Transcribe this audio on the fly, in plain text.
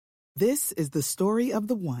This is the story of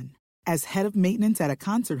the one. As head of maintenance at a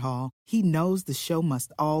concert hall, he knows the show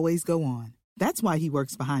must always go on. That's why he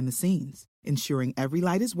works behind the scenes, ensuring every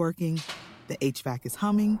light is working, the HVAC is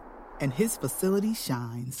humming, and his facility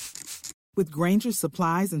shines. With Grainger's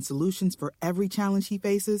supplies and solutions for every challenge he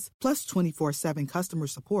faces, plus 24/7 customer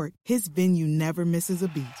support, his venue never misses a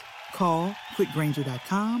beat. Call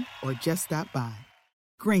quickgrainger.com or just stop by.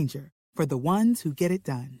 Grainger, for the ones who get it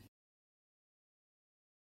done.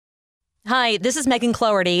 Hi, this is Megan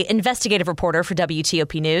Cloherty, investigative reporter for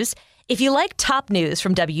WTOP News. If you like top news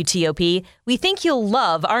from WTOP, we think you'll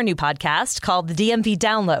love our new podcast called The DMV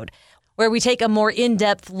Download, where we take a more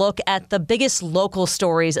in-depth look at the biggest local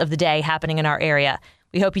stories of the day happening in our area.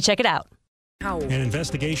 We hope you check it out. An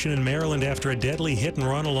investigation in Maryland after a deadly hit and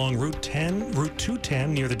run along Route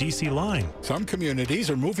 210 near the D.C. line. Some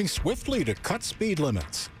communities are moving swiftly to cut speed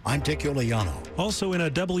limits. I'm Dick Iuliano. Also in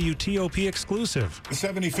a WTOP exclusive. The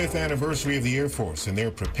 75th anniversary of the Air Force, and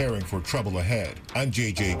they're preparing for trouble ahead. I'm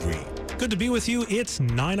J.J. Green. Good to be with you. It's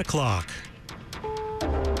 9 o'clock.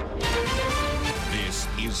 This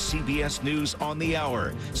is CBS News on the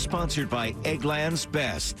Hour, sponsored by Eggland's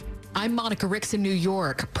Best. I'm Monica Ricks in New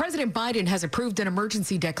York. President Biden has approved an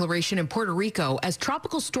emergency declaration in Puerto Rico as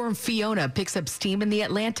Tropical Storm Fiona picks up steam in the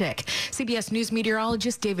Atlantic. CBS News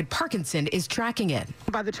meteorologist David Parkinson is tracking it.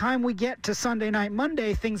 By the time we get to Sunday night,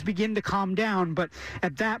 Monday, things begin to calm down. But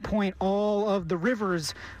at that point, all of the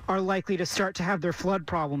rivers are likely to start to have their flood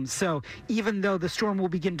problems. So even though the storm will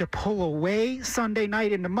begin to pull away Sunday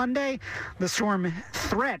night into Monday, the storm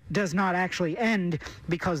threat does not actually end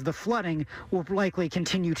because the flooding will likely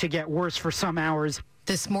continue to get worse for some hours.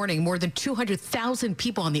 This morning, more than 200,000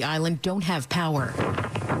 people on the island don't have power.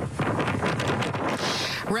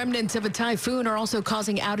 Remnants of a typhoon are also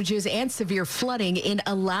causing outages and severe flooding in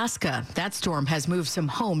Alaska. That storm has moved some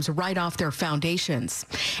homes right off their foundations.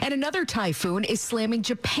 And another typhoon is slamming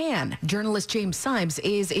Japan. Journalist James Symes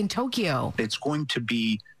is in Tokyo. It's going to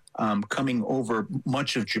be coming over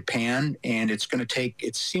much of Japan, and it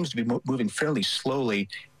seems to be moving fairly slowly.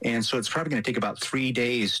 And so it's probably going to take about 3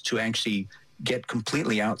 days to actually get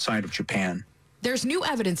completely outside of Japan. There's new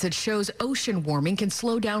evidence that shows ocean warming can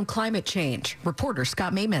slow down climate change. Reporter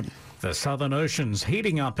Scott Mayman. The Southern Ocean's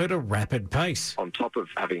heating up at a rapid pace. On top of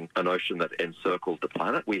having an ocean that encircles the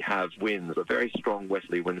planet, we have winds, a very strong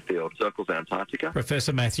westerly wind field circles Antarctica.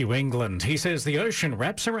 Professor Matthew England, he says the ocean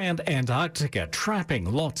wraps around Antarctica,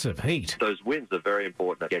 trapping lots of heat. Those winds are very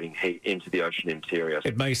important at getting heat into the ocean interior.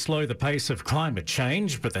 It may slow the pace of climate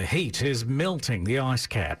change, but the heat is melting the ice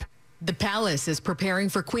cap. The palace is preparing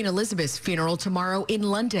for Queen Elizabeth's funeral tomorrow in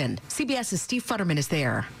London. CBS's Steve Futterman is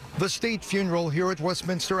there. The state funeral here at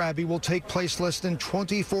Westminster Abbey will take place less than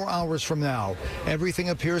 24 hours from now. Everything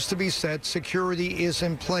appears to be set. Security is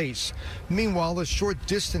in place. Meanwhile, a short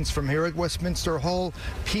distance from here at Westminster Hall,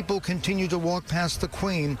 people continue to walk past the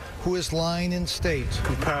Queen, who is lying in state.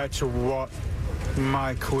 Compared to what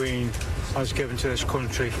my Queen has given to this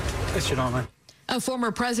country, it's phenomenal. A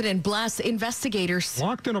former president blasts investigators.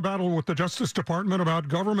 Locked in a battle with the Justice Department about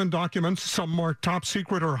government documents, some marked top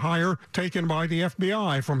secret or higher, taken by the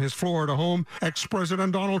FBI from his Florida home,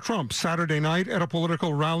 ex-President Donald Trump Saturday night at a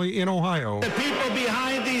political rally in Ohio. The people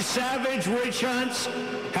behind these savage witch hunts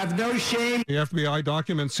have no shame. The FBI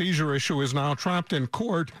document seizure issue is now trapped in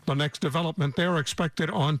court. The next development there expected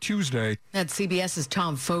on Tuesday. That's CBS's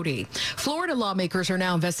Tom Foti. Florida lawmakers are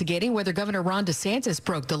now investigating whether Governor Ron DeSantis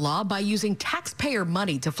broke the law by using taxpayer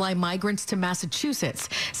money to fly migrants to Massachusetts.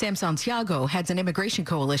 Sam Santiago heads an immigration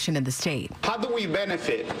coalition in the state. How do we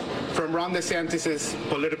benefit from Ron DeSantis'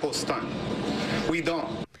 political stunt? We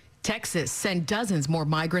don't. Texas sent dozens more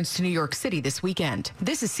migrants to New York City this weekend.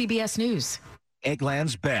 This is CBS News.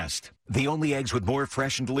 Eggland's Best. The only eggs with more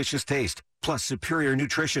fresh and delicious taste, plus superior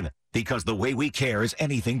nutrition. Because the way we care is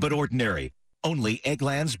anything but ordinary. Only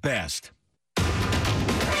Eggland's Best.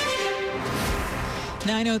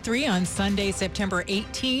 9:03 on Sunday, September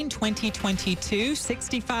 18, 2022.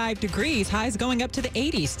 65 degrees. Highs going up to the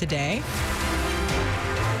 80s today.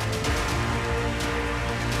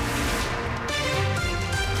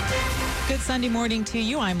 Good Sunday morning to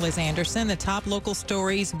you. I'm Liz Anderson. The top local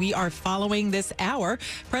stories we are following this hour.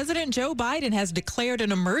 President Joe Biden has declared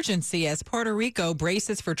an emergency as Puerto Rico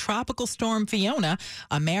braces for Tropical Storm Fiona.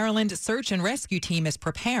 A Maryland search and rescue team is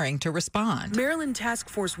preparing to respond. Maryland Task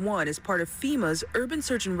Force 1 is part of FEMA's Urban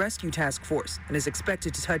Search and Rescue Task Force and is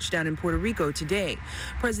expected to touch down in Puerto Rico today.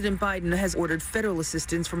 President Biden has ordered federal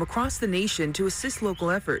assistance from across the nation to assist local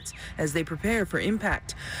efforts as they prepare for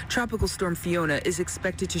impact. Tropical Storm Fiona is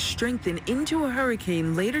expected to strengthen into a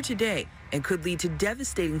hurricane later today and could lead to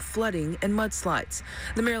devastating flooding and mudslides.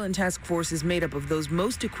 The Maryland Task Force is made up of those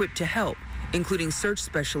most equipped to help, including search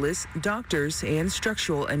specialists, doctors, and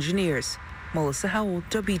structural engineers. Melissa Howell,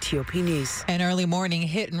 WTOP News. An early morning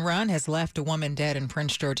hit and run has left a woman dead in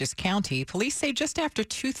Prince George's County. Police say just after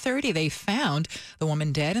 2:30, they found the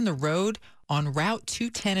woman dead in the road on Route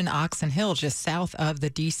 210 in Oxon Hill, just south of the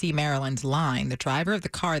D.C. Maryland line. The driver of the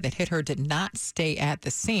car that hit her did not stay at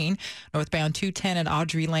the scene. Northbound 210 at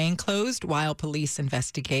Audrey Lane closed while police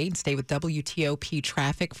investigate. Stay with WTOP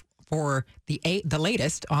traffic for the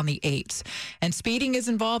latest on the 8s. And speeding is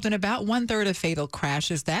involved in about 1/3 of fatal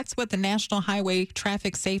crashes. That's what the National Highway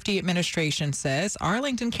Traffic Safety Administration says.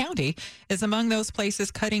 Arlington County is among those places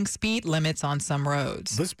cutting speed limits on some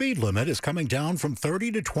roads. The speed limit is coming down from 30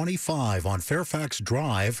 to 25 on Fairfax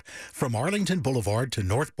Drive from Arlington Boulevard to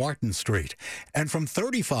North Barton Street, and from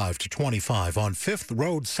 35 to 25 on 5th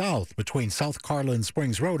Road South between South Carlin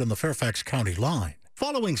Springs Road and the Fairfax County line.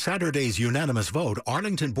 Following Saturday's unanimous vote,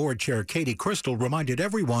 Arlington Board Chair Katie Crystal reminded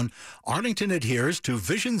everyone Arlington adheres to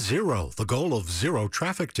Vision Zero, the goal of zero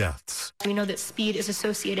traffic deaths. We know that speed is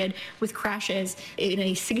associated with crashes in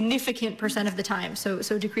a significant percent of the time. So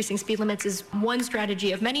decreasing speed limits is one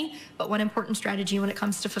strategy of many, but one important strategy when it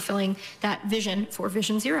comes to fulfilling that vision for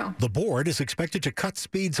Vision Zero. The board is expected to cut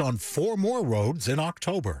speeds on 4 more roads in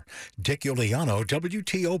October. Dick Iuliano,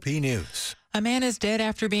 WTOP News. A man is dead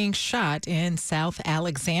after being shot in South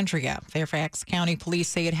Alexandria. Fairfax County Police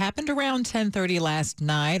say it happened around 10:30 last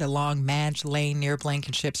night along Madge Lane near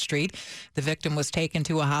Blankenship Street. The victim was taken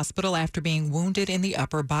to a hospital after being wounded in the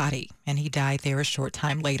upper body, and he died there a short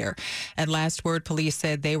time later. At last word, police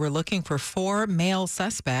said they were looking for 4 male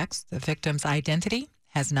suspects. The victim's identity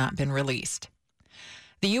has not been released.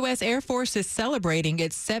 The U.S. Air Force is celebrating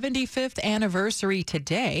its 75th anniversary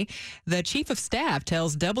today. The Chief of Staff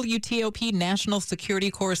tells WTOP National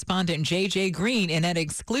Security Correspondent J.J. Green in an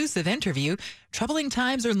exclusive interview, troubling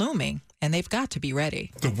times are looming, and they've got to be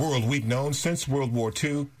ready. The world we've known since World War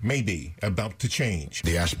II may be about to change.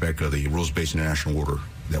 The aspect of the rules-based international order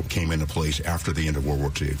that came into place after the end of World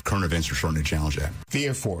War II. Current events are starting to challenge that. The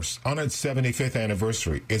Air Force, on its 75th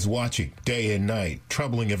anniversary, is watching day and night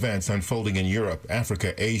troubling events unfolding in Europe,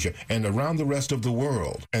 Africa, Asia, and around the rest of the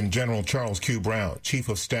world. And General Charles Q. Brown, Chief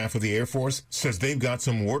of Staff of the Air Force, says they've got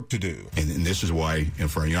some work to do. And this is why,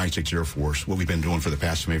 for our United States Air Force, what we've been doing for the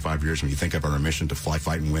past 25 years, when you think about our mission to fly,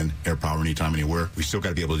 fight, and win air power anytime, anywhere, we still got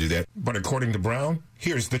to be able to do that. But according to Brown,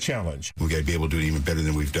 here's the challenge. We got to be able to do it even better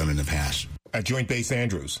than we've done in the past. At Joint Base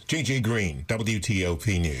Andrews, J.J. Green,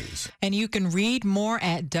 WTOP News. And you can read more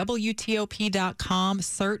at WTOP.com,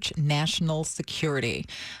 search National Security.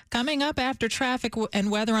 Coming up after traffic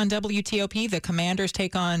and weather on WTOP, the Commanders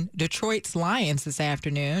take on Detroit's Lions this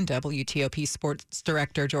afternoon. WTOP Sports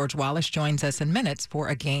Director George Wallace joins us in minutes for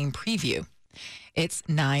a game preview. It's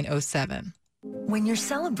 9:07. When your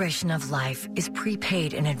celebration of life is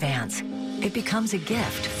prepaid in advance, it becomes a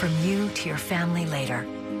gift from you to your family later.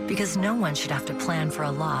 Because no one should have to plan for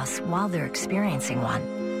a loss while they're experiencing one.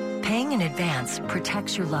 Paying in advance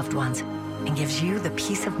protects your loved ones and gives you the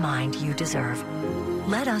peace of mind you deserve.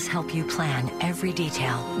 Let us help you plan every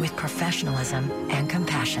detail with professionalism and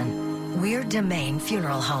compassion. We're Domain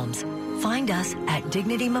Funeral Homes. Find us at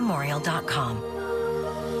DignityMemorial.com.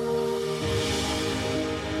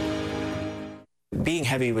 Being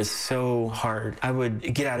heavy was so hard. I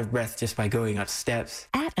would get out of breath just by going up steps.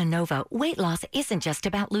 At Inova, weight loss isn't just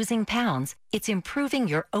about losing pounds. It's improving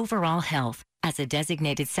your overall health. As a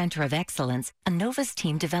designated center of excellence, Inova's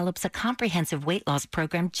team develops a comprehensive weight loss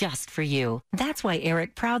program just for you. That's why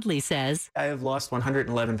Eric proudly says, I have lost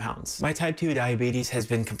 111 pounds. My type 2 diabetes has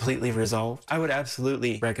been completely resolved. I would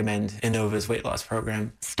absolutely recommend Inova's weight loss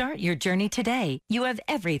program. Start your journey today. You have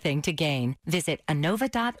everything to gain. Visit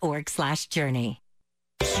Inova.org/journey.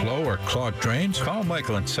 Slow or clogged drains? Call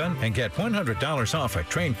Michael & Son and get $100 off a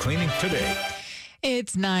drain cleaning today.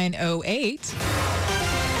 It's 9:08.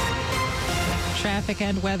 Traffic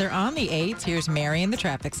and weather on the 8th. Here's Mary in the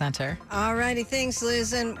traffic center. All righty, thanks,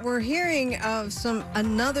 Liz. And we're hearing of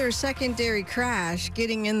another secondary crash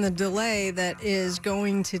getting in the delay that is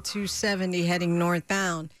going to 270 heading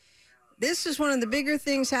northbound. This is one of the bigger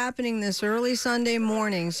things happening this early Sunday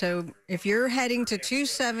morning. So if you're heading to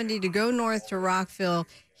 270 to go north to Rockville,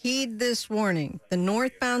 heed this warning. The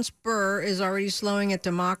northbound spur is already slowing at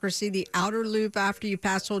Democracy. The outer loop after you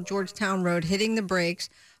pass Old Georgetown Road, hitting the brakes.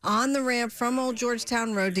 On the ramp from Old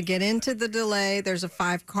Georgetown Road to get into the delay, there's a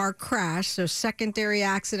 5-car crash, so secondary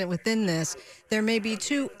accident within this. There may be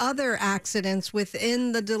 2 other accidents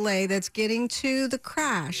within the delay that's getting to the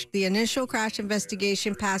crash, the initial crash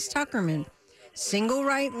investigation past Tuckerman. Single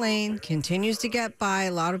right lane continues to get by.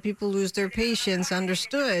 A lot of people lose their patience,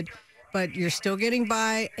 understood, but you're still getting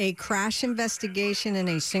by. A crash investigation in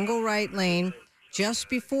a single right lane just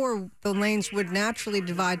before the lanes would naturally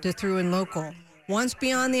divide to through and local. Once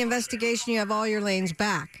beyond the investigation, you have all your lanes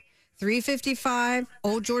back. 355,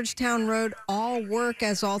 Old Georgetown Road, all work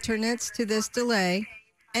as alternates to this delay.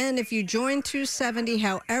 And if you join 270,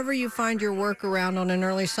 however you find your workaround on an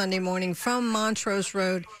early Sunday morning from Montrose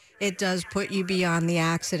Road, it does put you beyond the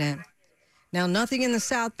accident. Now, nothing in the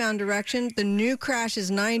southbound direction. The new crash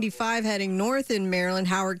is 95 heading north in Maryland,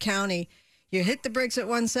 Howard County. You hit the brakes at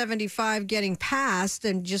 175 getting past,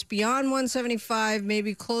 and just beyond 175,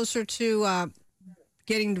 maybe closer to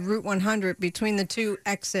getting to Route 100 between the two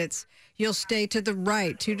exits. You'll stay to the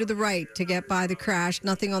right, two to the right to get by the crash.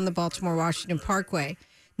 Nothing on the Baltimore-Washington Parkway.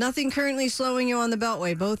 Nothing currently slowing you on the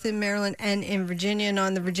Beltway, both in Maryland and in Virginia. And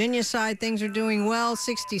on the Virginia side, things are doing well.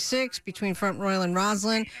 66 between Front Royal and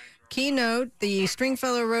Roslyn. Keynote, the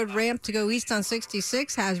Stringfellow Road ramp to go east on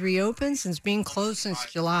 66 has reopened since being closed since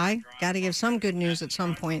July. Got to give some good news at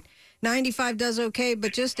some point. 95 does okay,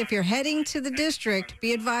 but just if you're heading to the district,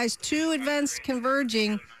 be advised 2 events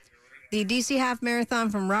converging. The DC Half Marathon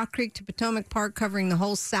from Rock Creek to Potomac Park, covering the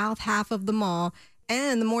whole south half of the mall,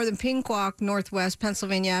 and the More Than Pink Walk Northwest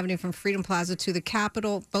Pennsylvania Avenue from Freedom Plaza to the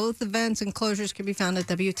Capitol. Both events and closures can be found at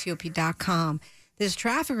WTOP.com. This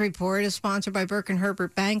traffic report is sponsored by Burke &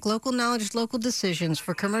 Herbert Bank. Local knowledge, local decisions.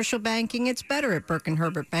 For commercial banking, it's better at Burke &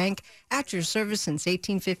 Herbert Bank. At your service since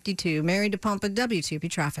 1852. Mary DePompa, WTOP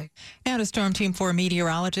Traffic. Now to Storm Team 4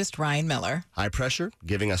 meteorologist Ryan Miller. High pressure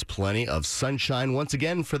giving us plenty of sunshine once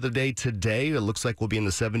again for the day today. It looks like we'll be in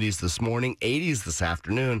the 70s this morning, 80s this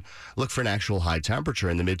afternoon. Look for an actual high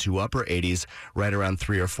temperature in the mid to upper 80s right around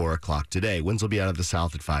 3 or 4 o'clock today. Winds will be out of the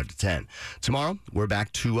south at 5 to 10. Tomorrow, we're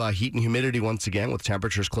back to heat and humidity once again, with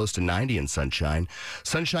temperatures close to 90 and sunshine.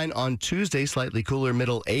 Sunshine on Tuesday, slightly cooler,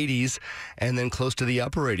 middle 80s, and then close to the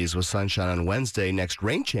upper 80s with sunshine on Wednesday. Next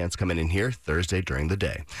rain chance coming in here Thursday during the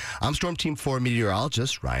day. I'm Storm Team 4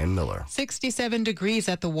 meteorologist Ryan Miller. 67 degrees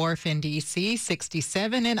at the Wharf in D.C.,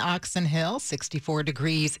 67 in Oxon Hill, 64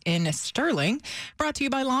 degrees in Sterling. Brought to you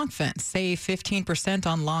by Long Fence. Save 15%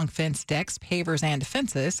 on Long Fence decks, pavers, and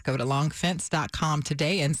fences. Go to longfence.com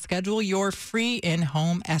today and schedule your free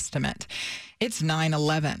in-home estimate. It's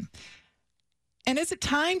 9/11. And is it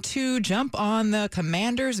time to jump on the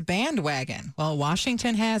Commanders bandwagon? Well,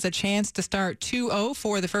 Washington has a chance to start 2-0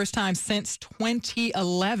 for the first time since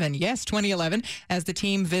 2011. Yes, 2011, as the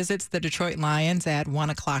team visits the Detroit Lions at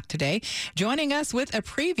 1 o'clock today. Joining us with a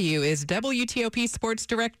preview is WTOP Sports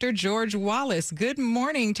Director George Wallace. Good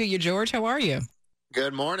morning to you, George. How are you?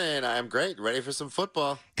 Good morning. I'm great. Ready for some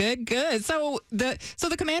football. Good. So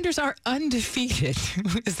the Commanders are undefeated.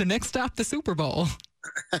 Is the next stop the Super Bowl?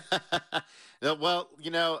 Well,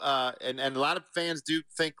 and a lot of fans do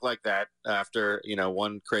think like that after,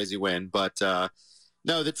 one crazy win. But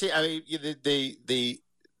no, the team. I mean,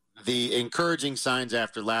 the encouraging signs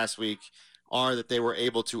after last week are that they were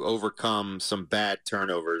able to overcome some bad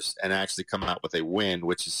turnovers and actually come out with a win,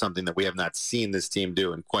 which is something that we have not seen this team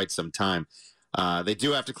do in quite some time. They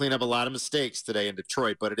do have to clean up a lot of mistakes today in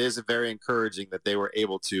Detroit, but it is very encouraging that they were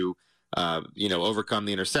able to, overcome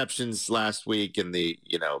the interceptions last week and the,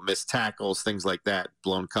 missed tackles, things like that,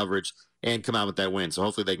 blown coverage, and come out with that win. So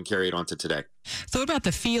hopefully they can carry it on to today. So what about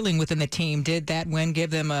the feeling within the team? Did that win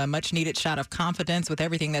give them a much-needed shot of confidence with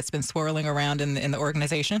everything that's been swirling around in the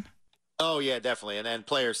organization? Oh, yeah, definitely. And then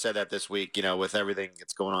players said that this week, with everything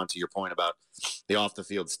that's going on, to your point about the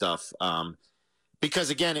off-the-field stuff.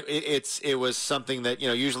 Because again, it was something that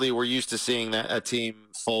usually we're used to seeing that a team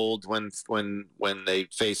fold when they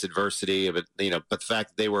face adversity. But but the fact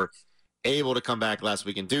that they were able to come back last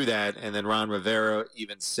week and do that, and then Ron Rivera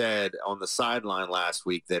even said on the sideline last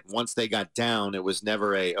week that once they got down, it was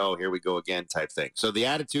never a here we go again type thing. So the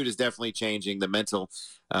attitude is definitely changing. The mental,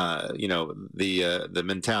 the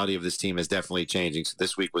mentality of this team is definitely changing. So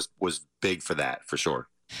this week was big for that, for sure.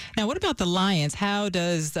 Now, what about the Lions? How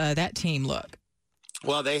does that team look?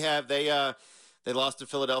 Well, they lost to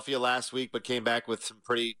Philadelphia last week, but came back with some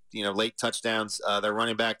pretty, late touchdowns. Their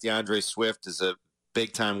running back, DeAndre Swift, is a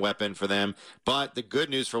big-time weapon for them. But the good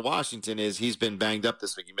news for Washington is he's been banged up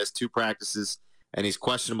this week. He missed 2 practices, and he's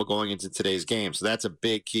questionable going into today's game. So that's a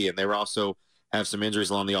big key. And they also have some injuries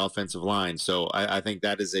along the offensive line. So I think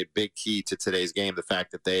that is a big key to today's game, the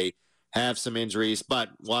fact that they have some injuries. But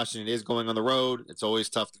Washington is going on the road. It's always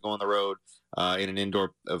tough to go on the road in an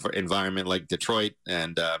indoor environment like Detroit,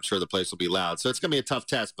 and I'm sure the place will be loud. So it's going to be a tough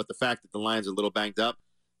test, but the fact that the Lions are a little banged up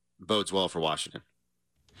bodes well for Washington.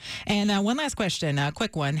 And one last question, a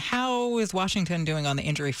quick one. How is Washington doing on the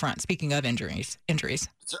injury front? Speaking of injuries.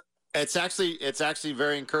 It's actually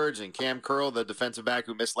very encouraging. Cam Curl, the defensive back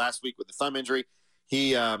who missed last week with the thumb injury,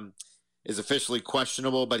 he is officially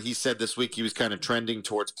questionable, but he said this week he was kind of trending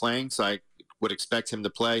towards playing, so I would expect him to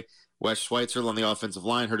play. Wes Schweitzer on the offensive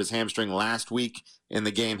line hurt his hamstring last week in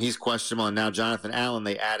the game. He's questionable, and now Jonathan Allen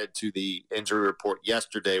they added to the injury report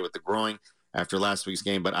yesterday with the groin after last week's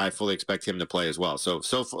game, but I fully expect him to play as well. So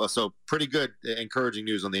pretty good, encouraging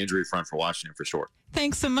news on the injury front for Washington for sure.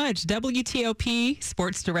 Thanks so much. WTOP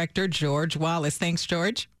Sports Director George Wallace. Thanks,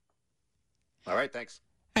 George. All right, thanks.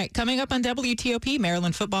 All right, coming up on WTOP,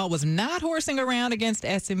 Maryland football was not horsing around against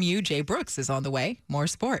SMU. Jay Brooks is on the way. More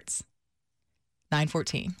sports.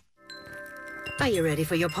 9:14. Are you ready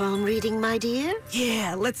for your palm reading, my dear?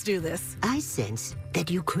 Yeah, let's do this. I sense that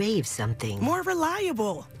you crave something. More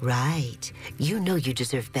reliable. Right. You know you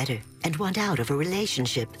deserve better and want out of a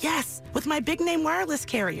relationship. Yes, with my big name wireless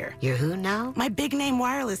carrier. You're who now? My big name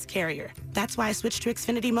wireless carrier. That's why I switched to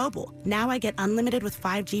Xfinity Mobile. Now I get unlimited with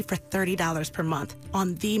 5G for $30 per month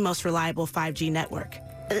on the most reliable 5G network.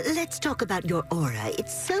 Let's talk about your aura.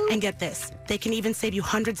 It's so... And get this. They can even save you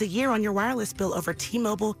hundreds a year on your wireless bill over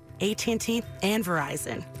T-Mobile, AT&T, and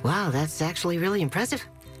Verizon. Wow, that's actually really impressive.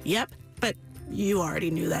 Yep, but you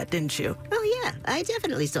already knew that, didn't you? Oh, yeah. I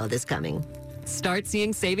definitely saw this coming. Start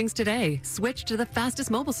seeing savings today. Switch to the fastest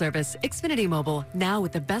mobile service, Xfinity Mobile. Now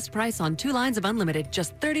with the best price on 2 lines of unlimited,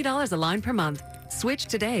 just $30 a line per month. Switch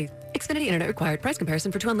today. Xfinity Internet required. Price comparison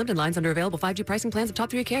for 2 unlimited lines under available 5G pricing plans of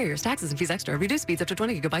top 3 carriers. Taxes and fees extra. Reduced speeds up to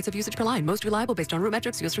 20 gigabytes of usage per line. Most reliable based on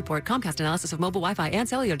RootMetrics US report. Comcast analysis of mobile Wi-Fi and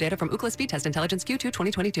cellular data from Ookla Speed Test Intelligence Q2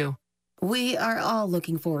 2022. We are all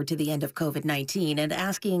looking forward to the end of COVID-19 and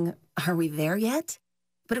asking, are we there yet?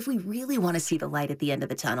 But if we really want to see the light at the end of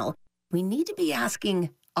the tunnel, we need to be asking,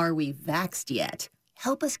 are we vaxxed yet?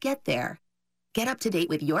 Help us get there. Get up to date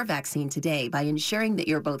with your vaccine today by ensuring that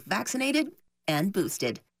you're both vaccinated and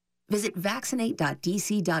boosted. Visit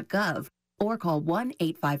vaccinate.dc.gov or call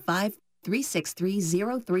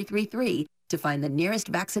 1-855-363-0333 to find the nearest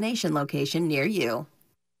vaccination location near you.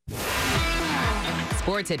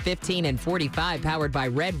 Sports at 15 and 45, powered by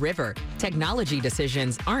Red River. Technology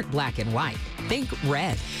decisions aren't black and white. Think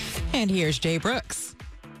red. And here's Jay Brooks.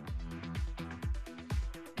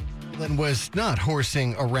 Was not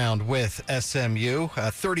horsing around with SMU. A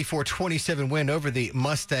 34-27 win over the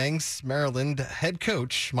Mustangs. Maryland head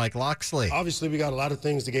coach Mike Locksley. Obviously, we got a lot of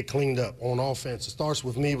things to get cleaned up on offense. It starts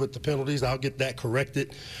with me with the penalties. I'll get that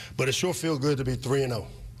corrected. But it sure feels good to be 3-0.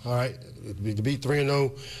 All right, to be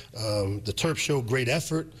 3-0. The Terps showed great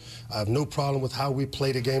effort. I have no problem with how we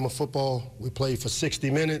played a game of football. We played for 60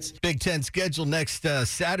 minutes. Big Ten scheduled next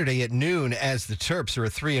Saturday at noon as the Terps are a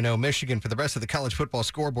 3-0 Michigan. For the rest of the college football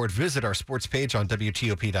scoreboard, visit our sports page on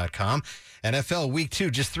WTOP.com. NFL Week 2,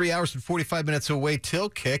 just 3 hours and 45 minutes away till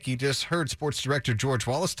kick. You just heard Sports Director George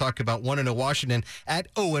Wallace talk about 1-0 Washington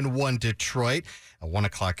at 0-1 Detroit. A 1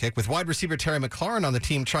 o'clock kick with wide receiver Terry McLaurin on the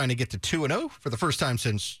team trying to get to 2-0 for the first time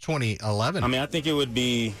since 2011. I think it would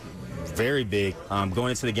be very big.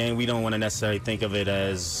 Going into the game, we don't want to necessarily think of it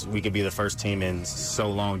as we could be the first team in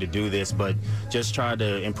so long to do this, but just try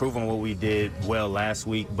to improve on what we did well last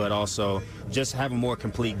week, but also just have a more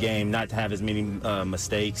complete game, not to have as many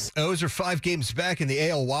mistakes. O's are 5 games back in the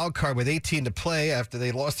AL wildcard with 18 to play after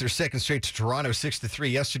they lost their second straight to Toronto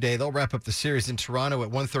 6-3 yesterday. They'll wrap up the series in Toronto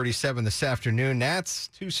at 1:37 this afternoon. Nats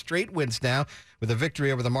 2 straight wins now with a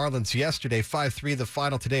victory over the Marlins yesterday. 5-3 the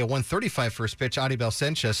final today. A 1:35 first pitch. Anibal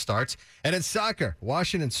Sanchez starts. And in soccer,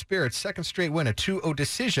 Washington Spirit second straight win, a 2-0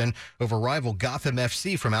 decision over rival Gotham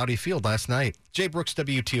FC from Audi Field last night. Jay Brooks,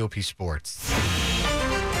 WTOP Sports.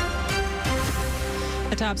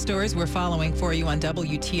 The top stories we're following for you on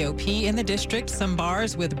WTOP. In the district, some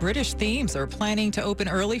bars with British themes are planning to open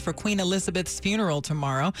early for Queen Elizabeth's funeral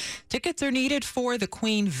tomorrow. Tickets are needed for the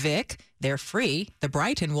Queen Vic. They're free. The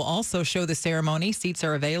Brighton will also show the ceremony. Seats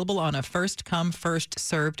are available on a first-come,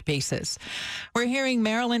 first-served basis. We're hearing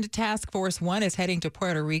Maryland Task Force 1 is heading to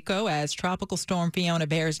Puerto Rico as Tropical Storm Fiona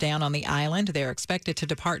bears down on the island. They're expected to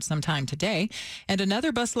depart sometime today. And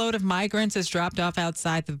another busload of migrants is dropped off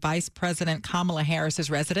outside the Vice President Kamala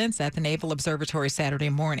Harris's residence at the Naval Observatory Saturday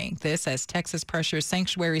morning. This as Texas pressures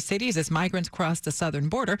sanctuary cities as migrants cross the southern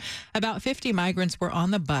border. About 50 migrants were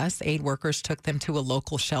on the bus. Aid workers took them to a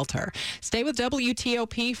local shelter. Stay with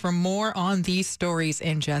WTOP for more on these stories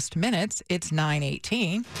in just minutes. It's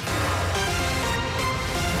 9:18.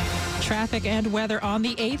 traffic and weather on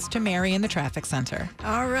the 8th to Mary in the traffic center.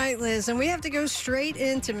 All right, Liz, and we have to go straight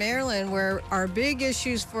into Maryland, where our big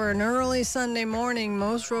issues for an early Sunday morning,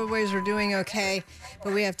 most roadways are doing okay,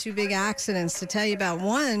 but we have two big accidents to tell you about.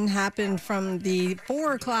 One happened from the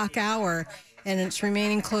 4 o'clock hour, and it's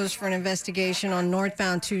remaining closed for an investigation on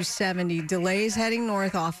northbound 270. Delays heading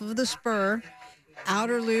north off of the spur.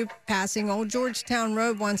 Outer loop, passing Old Georgetown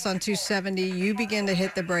Road once on 270, you begin to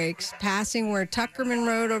hit the brakes. Passing where Tuckerman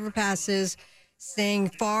Road overpasses, staying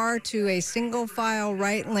far to a single file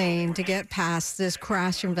right lane to get past this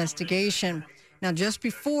crash investigation. Now, just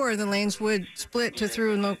before the lanes would split to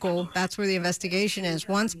through and local, that's where the investigation is.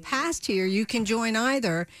 Once past here, you can join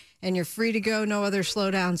either, and you're free to go, no other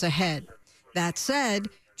slowdowns ahead. That said,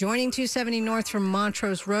 joining 270 north from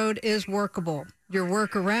Montrose Road is workable. Your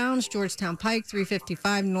workarounds, Georgetown Pike,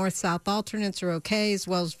 355 north-south alternates are okay, as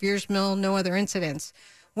well as Veers Mill, no other incidents.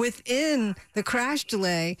 Within the crash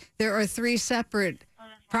delay, there are 3 separate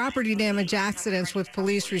property damage accidents with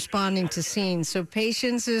police responding to scenes. So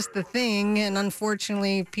patience is the thing, and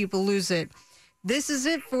unfortunately, people lose it. This is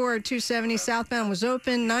it for 270. Southbound was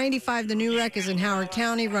open. 95, the new wreck is in Howard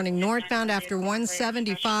County, running northbound after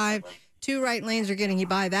 175. 2 right lanes are getting you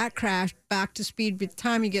by that crash, back to speed by the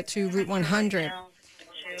time you get to Route 100.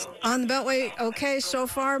 On the Beltway, okay so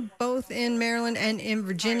far, both in Maryland and in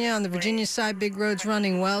Virginia. On the Virginia side, big roads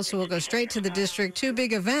running well, so we'll go straight to the district. 2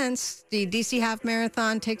 big events. The DC Half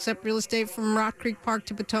Marathon takes up real estate from Rock Creek Park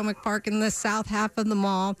to Potomac Park in the south half of the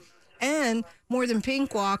mall. And More Than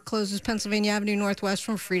Pink Walk closes Pennsylvania Avenue Northwest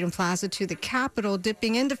from Freedom Plaza to the Capitol,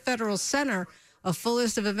 dipping into Federal Center. A full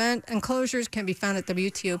list of event and closures can be found at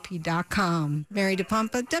WTOP.com. Mary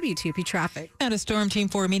DePompa, WTOP Traffic. And a Storm Team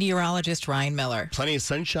 4 meteorologist Ryan Miller. Plenty of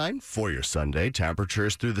sunshine for your Sunday.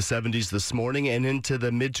 Temperatures through the 70s this morning and into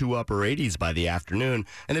the mid to upper 80s by the afternoon.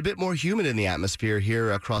 And a bit more humid in the atmosphere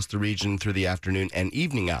here across the region through the afternoon and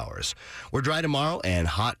evening hours. We're dry tomorrow and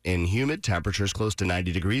hot and humid. Temperatures close to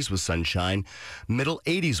 90 degrees with sunshine. Middle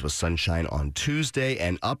 80s with sunshine on Tuesday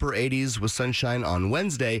and upper 80s with sunshine on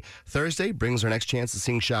Wednesday. Thursday brings our next chance of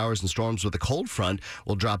seeing showers and storms with a cold front.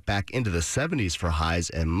 Will drop back into the 70s for highs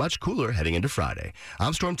and much cooler heading into Friday.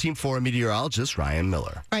 I'm Storm Team 4 meteorologist Ryan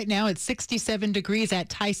Miller. Right now it's 67 degrees at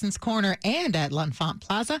Tyson's Corner and at L'Enfant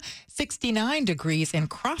Plaza. 69 degrees in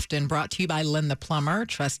Crofton, brought to you by Lynn the Plumber.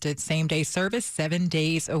 Trusted same-day service 7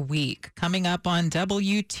 days a week. Coming up on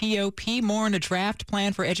WTOP, more on a draft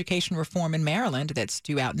plan for education reform in Maryland that's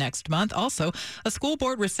due out next month. Also, a school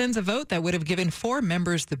board rescinds a vote that would have given 4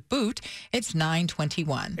 members the boot. It's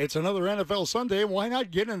 9:21. It's another NFL Sunday, and why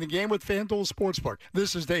not get in the game with FanDuel Sportsbook?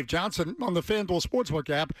 This is Dave Johnson. On the FanDuel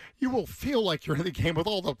Sportsbook app, you will feel like you're in the game with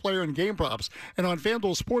all the player and game props. And on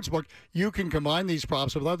FanDuel Sportsbook, you can combine these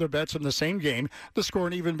props with other bets in the same game to score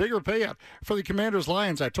an even bigger payout. For the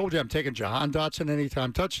Commanders-Lions, I told you I'm taking Jahan Dotson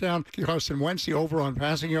anytime touchdown, Carson Wentz the over on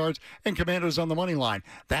passing yards, and Commanders on the money line.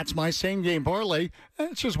 That's my same-game parlay.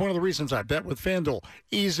 It's just one of the reasons I bet with FanDuel.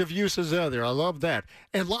 Ease of use is there. I love that.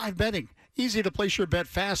 And live betting. Easy to place your bet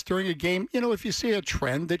fast during a game, if you see a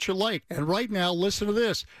trend that you like. And right now, listen to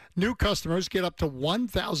this. New customers get up to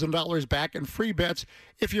 $1,000 back in free bets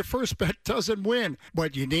if your first bet doesn't win.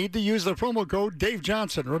 But you need to use the promo code Dave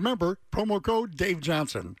Johnson. Remember, promo code Dave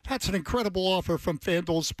Johnson. That's an incredible offer from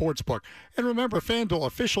FanDuel Sportsbook. And remember, FanDuel,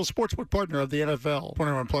 official sportsbook partner of the NFL.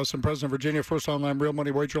 21 plus in President Virginia. First online real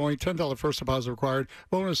money wager, only $10 first deposit required.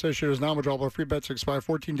 Bonus issued is non-withdrawable. Free bets expire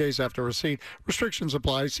 14 days after receipt. Restrictions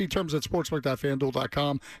apply. See terms at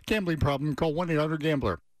sportsbook.fanduel.com. Gambling problem? Call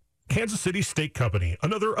 1-800-GAMBLER. Kansas City Steak Company,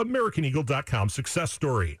 another AmericanEagle.com success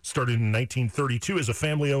story. Started in 1932 as a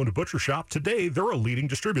family-owned butcher shop, today they're a leading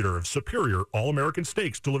distributor of superior all-American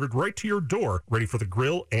steaks delivered right to your door, ready for the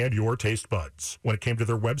grill and your taste buds. When it came to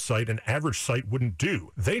their website, an average site wouldn't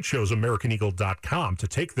do. They chose AmericanEagle.com to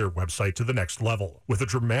take their website to the next level. With a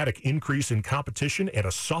dramatic increase in competition and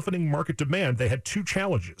a softening market demand, they had 2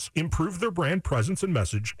 challenges: improve their brand presence and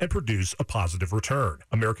message, and produce a positive return.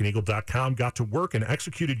 AmericanEagle.com got to work and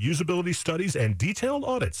executed usability studies and detailed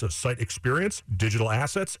audits of site experience, digital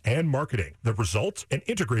assets, and marketing. The result? An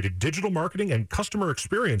integrated digital marketing and customer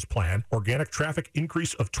experience plan, organic traffic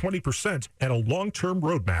increase of 20%, and a long-term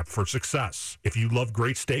roadmap for success. If you love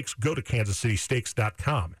great steaks, go to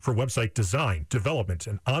kansascitysteaks.com for website design, development,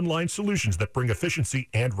 and online solutions that bring efficiency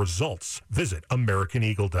and results. Visit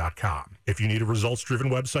AmericanEagle.com. If you need a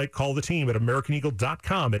results-driven website, call the team at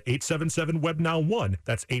AmericanEagle.com at 877-WEB-NOW1.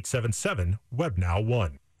 That's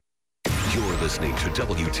 877-WEB-NOW1. You're listening to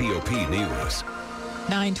WTOP News.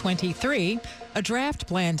 9:23. A draft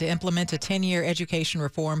plan to implement a 10-year education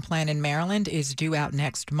reform plan in Maryland is due out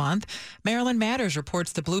next month. Maryland Matters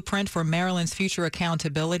reports the blueprint for Maryland's future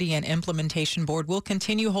accountability and implementation board will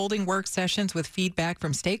continue holding work sessions with feedback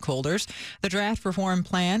from stakeholders. The draft reform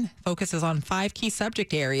plan focuses on 5 key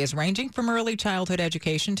subject areas ranging from early childhood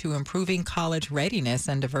education to improving college readiness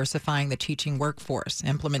and diversifying the teaching workforce.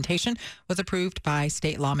 Implementation was approved by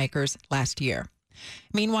state lawmakers last year.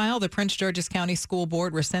 Meanwhile, the Prince George's County School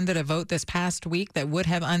Board rescinded a vote this past week that would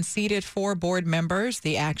have unseated 4 board members.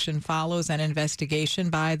 The action follows an investigation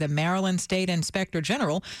by the Maryland State Inspector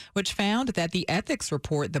General, which found that the ethics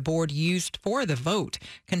report the board used for the vote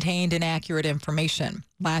contained inaccurate information.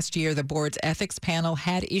 Last year, the board's ethics panel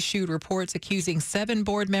had issued reports accusing 7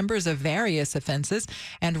 board members of various offenses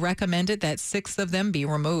and recommended that 6 of them be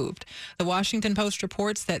removed. The Washington Post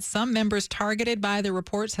reports that some members targeted by the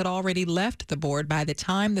reports had already left the board by the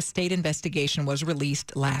time the state investigation was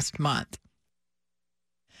released last month.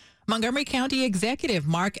 Montgomery County Executive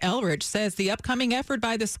Mark Elrich says the upcoming effort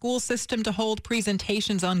by the school system to hold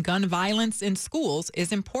presentations on gun violence in schools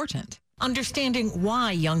is important. Understanding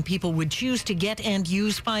why young people would choose to get and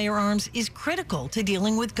use firearms is critical to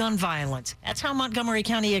dealing with gun violence. That's how Montgomery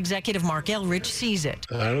County Executive Mark Elrich sees it.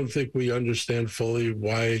 I don't think we understand fully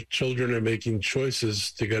why children are making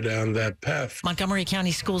choices to go down that path. Montgomery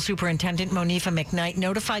County School Superintendent Monifa McKnight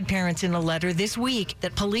notified parents in a letter this week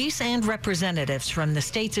that police and representatives from the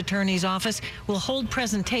state's attorney's office will hold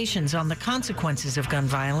presentations on the consequences of gun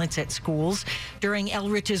violence at schools. During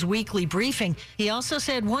Elrich's weekly briefing, he also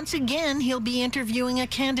said once again he'll be interviewing a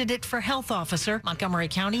candidate for health officer. Montgomery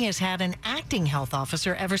County has had an acting health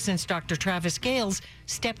officer ever since Dr. Travis Gales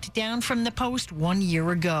stepped down from the post 1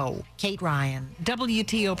 year ago. Kate Ryan,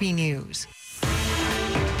 WTOP News.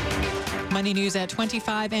 Money News at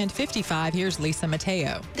 25 and 55. Here's Lisa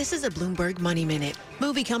Mateo. This is a Bloomberg Money Minute.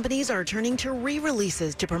 Movie companies are turning to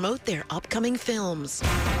re-releases to promote their upcoming films.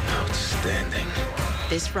 Outstanding.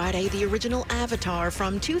 This Friday, the original Avatar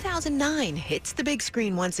from 2009 hits the big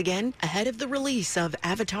screen once again ahead of the release of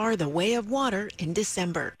Avatar: The Way of Water in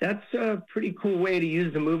December. That's a pretty cool way to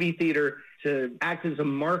use the movie theater to act as a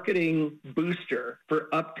marketing booster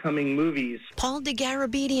for upcoming movies. Paul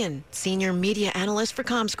DeGarabedian, senior media analyst for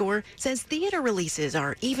Comscore, says theater releases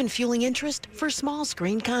are even fueling interest for small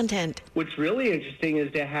screen content. What's really interesting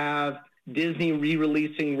is to have Disney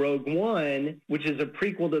re-releasing Rogue One, which is a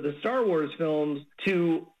prequel to the Star Wars films,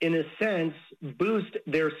 to, in a sense, boost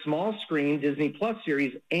their small screen Disney Plus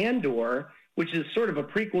series Andor, which is sort of a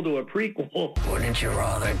prequel to a prequel. Wouldn't you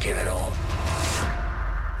rather give it all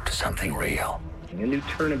to something real? A new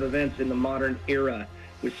turn of events in the modern era,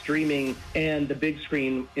 with streaming and the big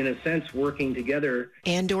screen, in a sense, working together.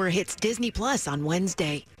 Andor hits Disney Plus on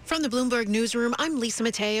Wednesday. From the Bloomberg Newsroom, I'm Lisa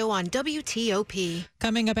Mateo on WTOP.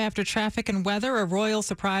 Coming up after traffic and weather, a royal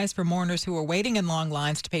surprise for mourners who are waiting in long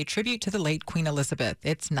lines to pay tribute to the late Queen Elizabeth.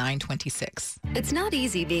 It's 9:26. It's not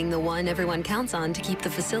easy being the one everyone counts on to keep the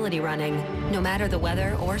facility running, no matter the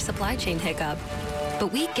weather or supply chain hiccup.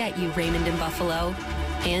 But we get you, Raymond in Buffalo,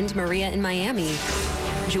 and Maria in Miami,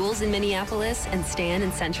 Jules in Minneapolis, and Stan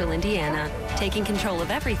in Central Indiana, taking control of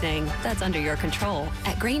everything that's under your control.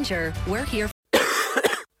 At Grainger, we're here.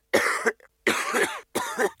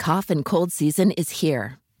 Cough and cold season is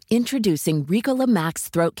here. Introducing Ricola Max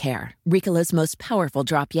Throat Care, Ricola's most powerful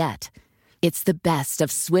drop yet. It's the best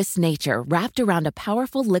of Swiss nature wrapped around a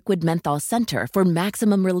powerful liquid menthol center for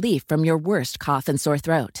maximum relief from your worst cough and sore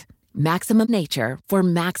throat. Maximum nature for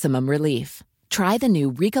maximum relief. Try the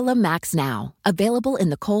new Ricola Max now, available in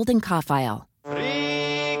the cold and cough aisle.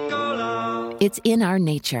 Ricola. It's in our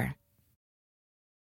nature.